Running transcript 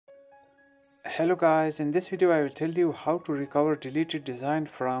Hello guys, in this video I will tell you how to recover deleted design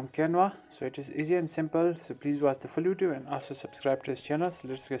from Canva. So it is easy and simple, so please watch the full video and also subscribe to this channel. So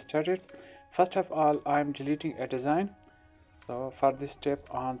let's get started. First of all, I am deleting a design. So for this, tap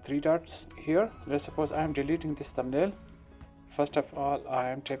on three dots here. Let's suppose I am deleting this thumbnail. First of all, I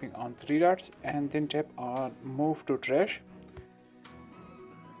am tapping on three dots and then tap on move to trash.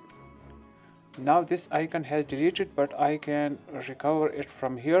 Now this icon has deleted, but I can recover it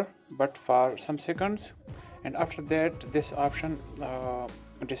from here, but for some seconds, and after that this option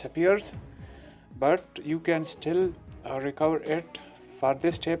disappears, but you can still recover it. For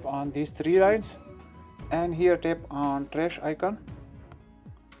this, tap on these three lines and here tap on trash icon,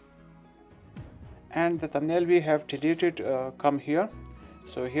 and the thumbnail we have deleted come here.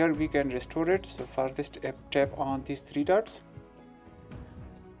 So here we can restore it. So for this, tap on these three dots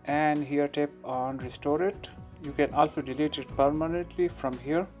and here tap on restore it. You can also delete it permanently from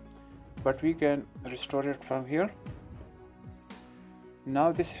here, but we can restore it from here.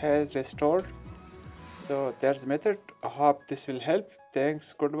 Now this has restored. So that's the method. I hope this will help.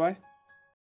 Thanks. Goodbye.